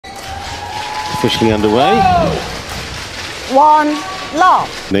Officially underway. One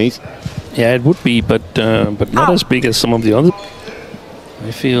love. Knees. Yeah, it would be, but not as big as some of the others.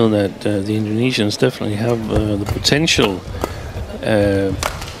 I feel that the Indonesians definitely have the potential, and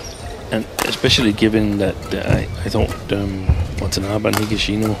especially given that I thought Watanabe and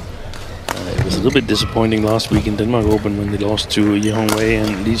Higashino, it was a little bit disappointing last week in Denmark Open when they lost to Ye Hongwei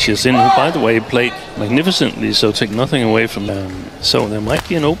and Lee Chia-sin, who, by the way, played magnificently, so take nothing away from them. So there might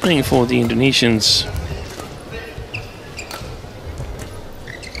be an opening for the Indonesians.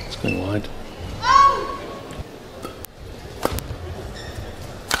 It's going wide.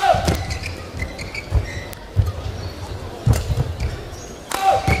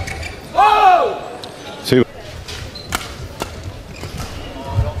 Two.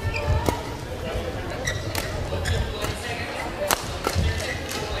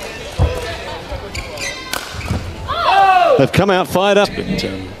 They've come out fired up. But,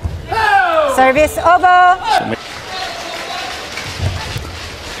 Service over.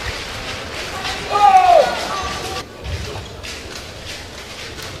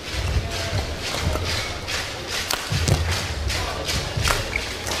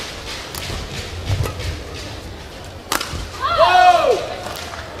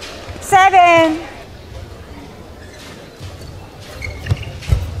 Seven.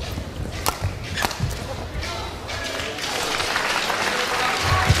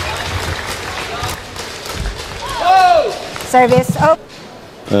 Service up.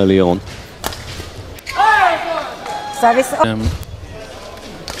 Early on. Service up.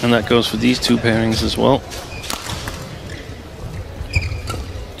 And that goes for these two pairings as well.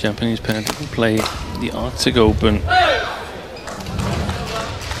 Japanese pair didn't play the Arctic Open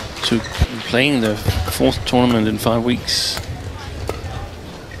to playing their fourth tournament in 5 weeks.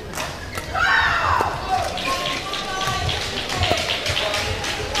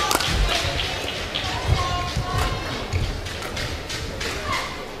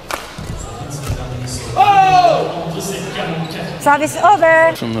 Service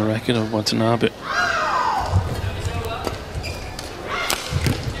over. From the racket of Watanabe.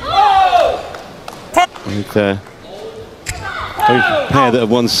 And pair that have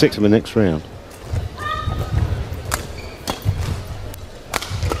won 6 in the next round.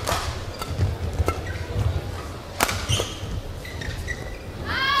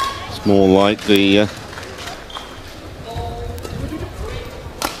 It's more like the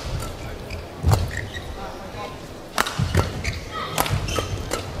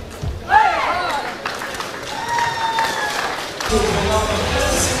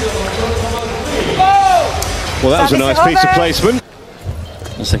well, that was a nice piece of placement.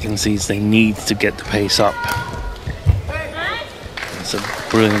 The second seeds, they need to get the pace up. It's a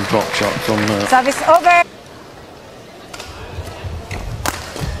brilliant drop shot from Service over.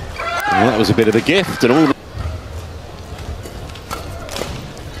 Well, that was a bit of a gift and all.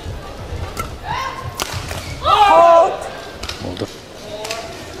 Hold. well done.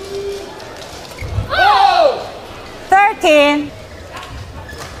 13.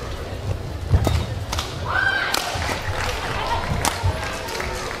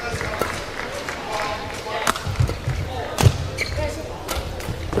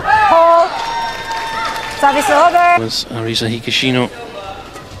 Hold. Service over. Was Arisa Higashino.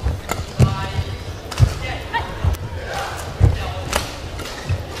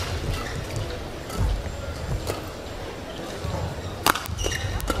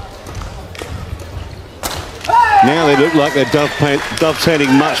 Now they look like they're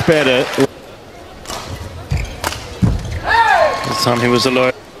dovetailing much better. This time he was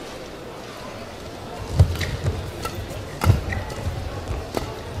alert.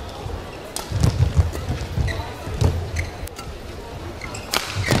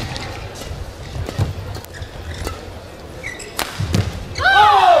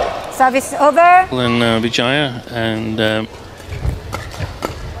 Service over. And Widjaja and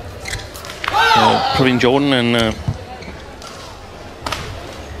Praveen Jordan and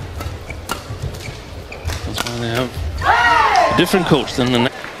that's why they have a different coach than the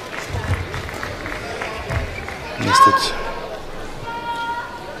next. Missed it.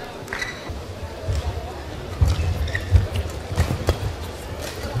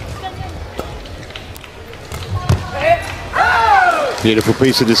 Beautiful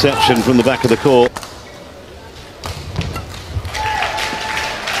piece of deception from the back of the court.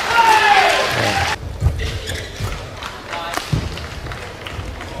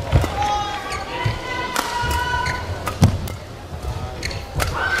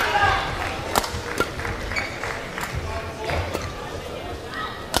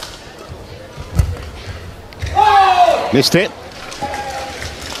 Missed it.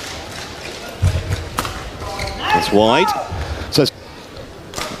 That's wide. So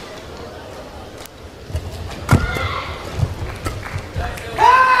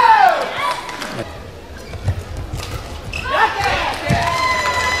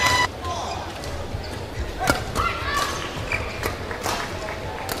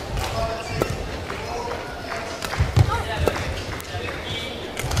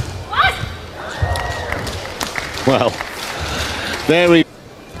well, there he.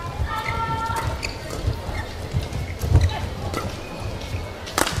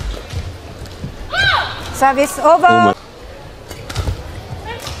 Service over.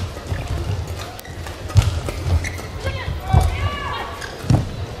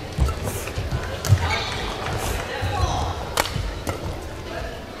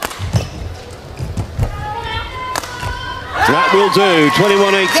 That will do.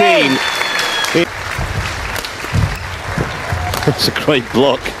 21-18. That's a great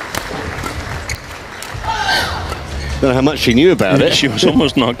block. Don't know how much she knew about it. She was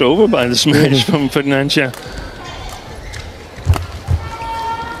almost knocked over by the smash from Ferdinansyah.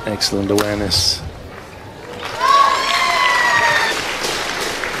 Excellent awareness.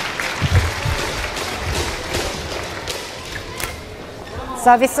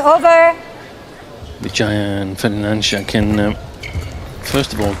 Service over. Widjaja and Ferdinansyah can,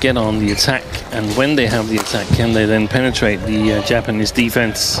 first of all, get on the attack, and when they have the attack, can they then penetrate the Japanese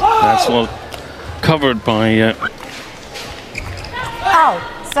defense? That's what covered by. Out.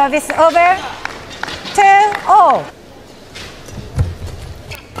 Service over. 2-0.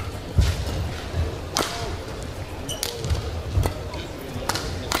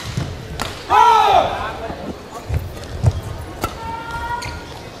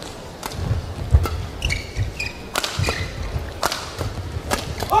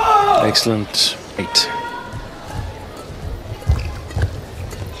 Excellent. 8.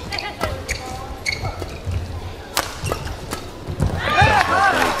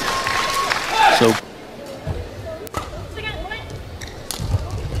 So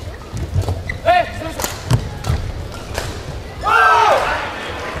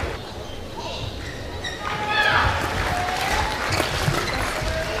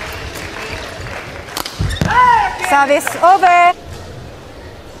Service over.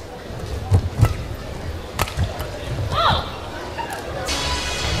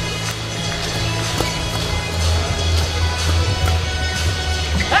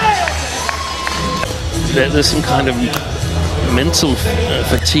 there's some kind of mental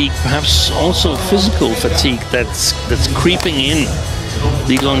fatigue, perhaps also physical fatigue that's creeping in.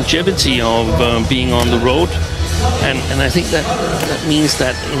 The longevity of being on the road, and I think that means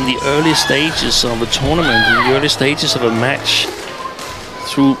that in the early stages of a tournament, in the early stages of a match,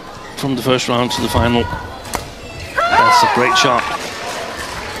 from the first round to the final, that's a great shot.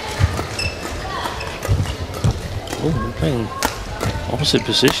 Oh, they're playing opposite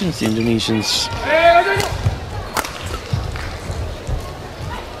positions, the Indonesians.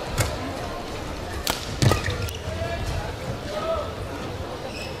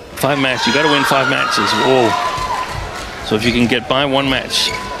 Five matches, you got to win 5 matches. Whoa. So if you can get by one match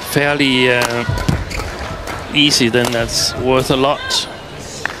fairly easy, then that's worth a lot.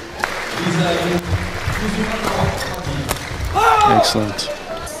 Excellent.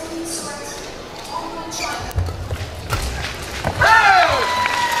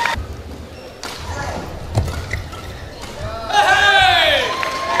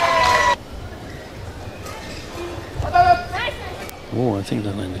 Oh, I think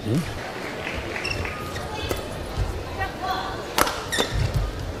that landed in.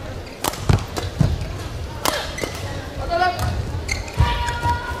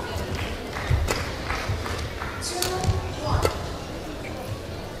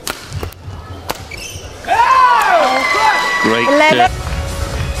 Great. 11.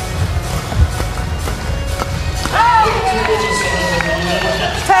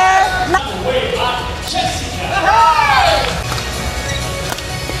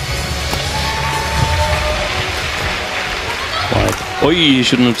 Oh, you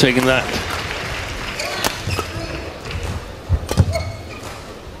shouldn't have taken that.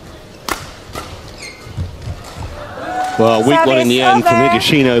 Well, weak one in the end from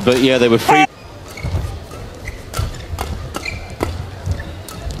Higashino, but yeah, they were free.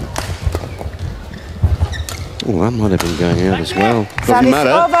 Oh, that might have been going out as well. Doesn't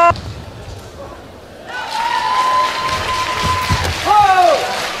matter.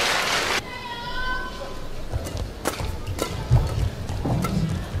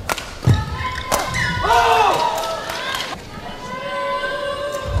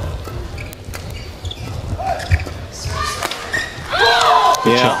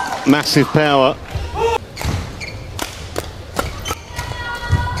 Yeah, massive power.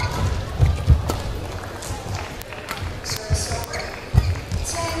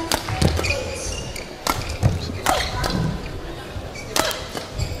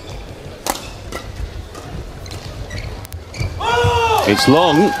 It's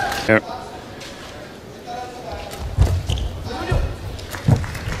long.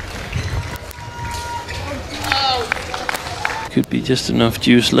 Could be just enough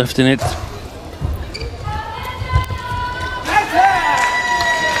juice left in it.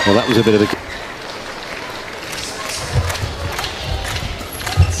 Well, that was a bit of a...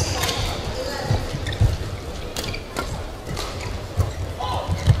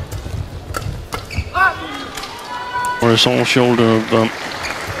 Horizontal shoulder of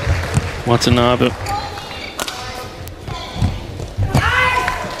Watanabe.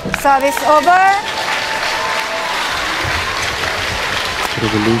 Service over. Bit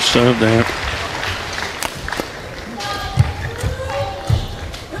of a loose serve there.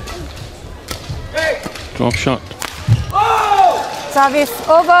 Drop shot. Service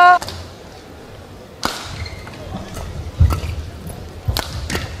over.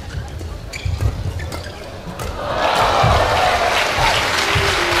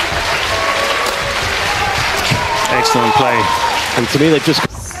 Excellent play. And to me, they've just...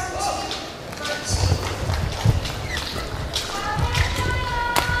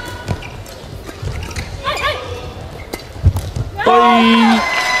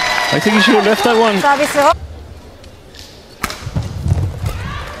 I think he should have left that one. Service over.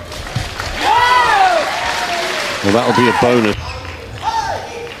 Well, that'll be a bonus.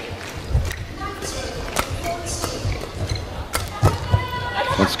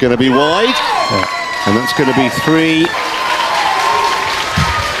 That's going to be wide. Yeah. And that's going to be 3.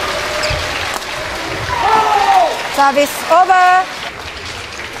 Service over.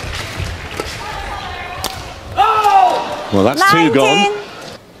 Well, that's 2 gone.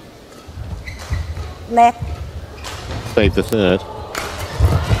 Left. Save the 3rd.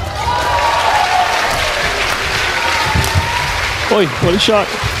 Oi, what a shot.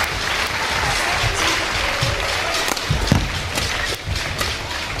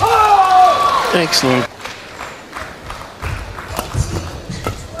 Excellent.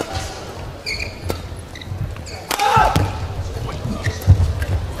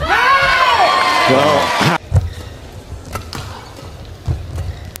 Well,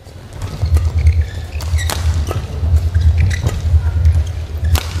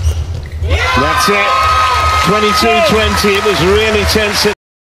 that's it. 22-20. It was really tense.